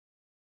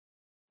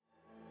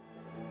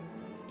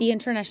The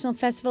International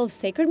Festival of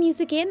Sacred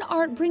Music and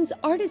Art brings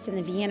artists in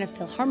the Vienna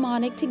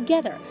Philharmonic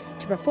together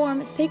to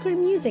perform sacred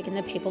music in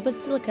the papal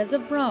basilicas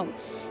of Rome.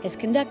 It's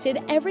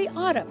conducted every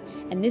autumn,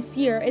 and this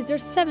year is their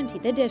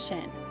 70th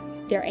edition.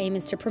 Their aim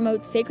is to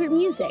promote sacred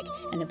music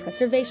and the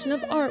preservation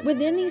of art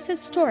within these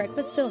historic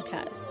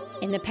basilicas.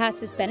 In the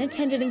past, it's been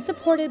attended and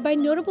supported by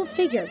notable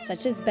figures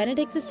such as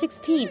Benedict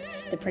XVI,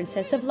 the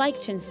Princess of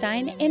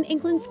Liechtenstein, and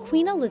England's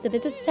Queen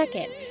Elizabeth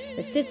II,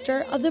 the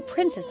sister of the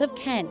Princess of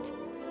Kent.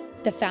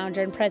 The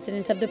founder and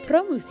president of the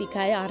Pro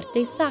Musica e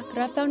Arte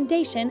Sacra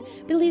Foundation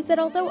believes that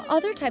although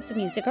other types of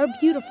music are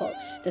beautiful,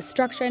 the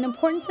structure and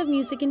importance of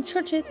music in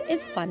churches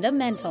is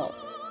fundamental.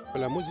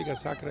 La musica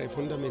sacra è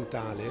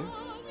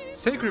fondamentale.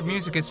 Sacred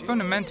music is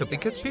fundamental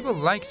because people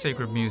like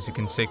sacred music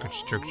in sacred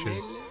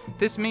structures.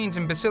 This means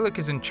in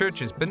basilicas and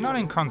churches, but not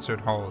in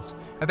concert halls.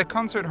 At the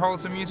concert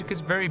halls, the music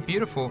is very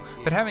beautiful,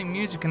 but having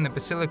music in the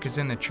basilicas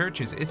and the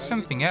churches is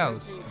something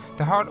else.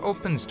 The heart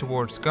opens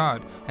towards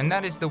God, and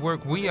that is the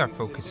work we are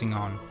focusing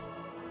on.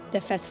 The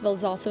festival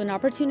is also an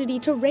opportunity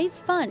to raise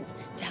funds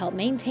to help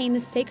maintain the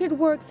sacred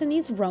works in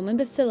these Roman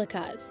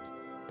basilicas.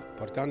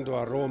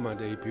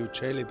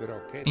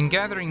 In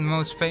gathering the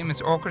most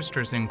famous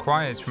orchestras and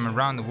choirs from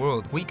around the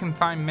world, we can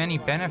find many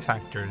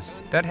benefactors.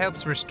 That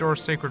helps restore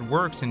sacred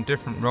works in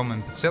different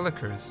Roman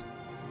basilicas.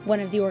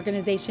 One of the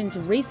organization's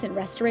recent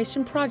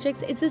restoration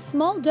projects is the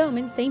small dome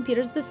in St.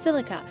 Peter's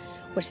Basilica,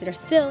 which they're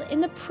still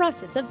in the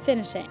process of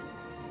finishing.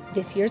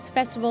 This year's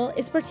festival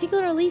is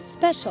particularly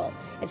special.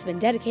 It's been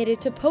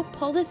dedicated to Pope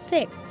Paul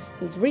VI,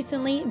 who's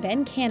recently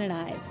been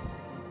canonized.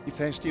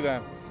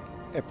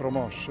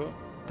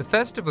 The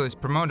festival is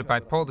promoted by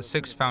Paul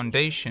VI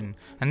Foundation,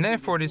 and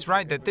therefore it is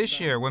right that this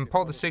year, when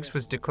Paul VI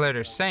was declared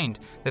a saint,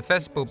 the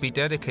festival be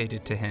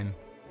dedicated to him.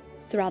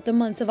 Throughout the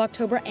months of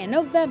October and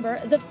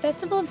November, the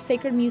Festival of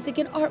Sacred Music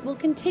and Art will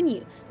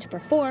continue to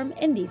perform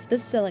in these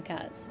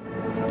basilicas.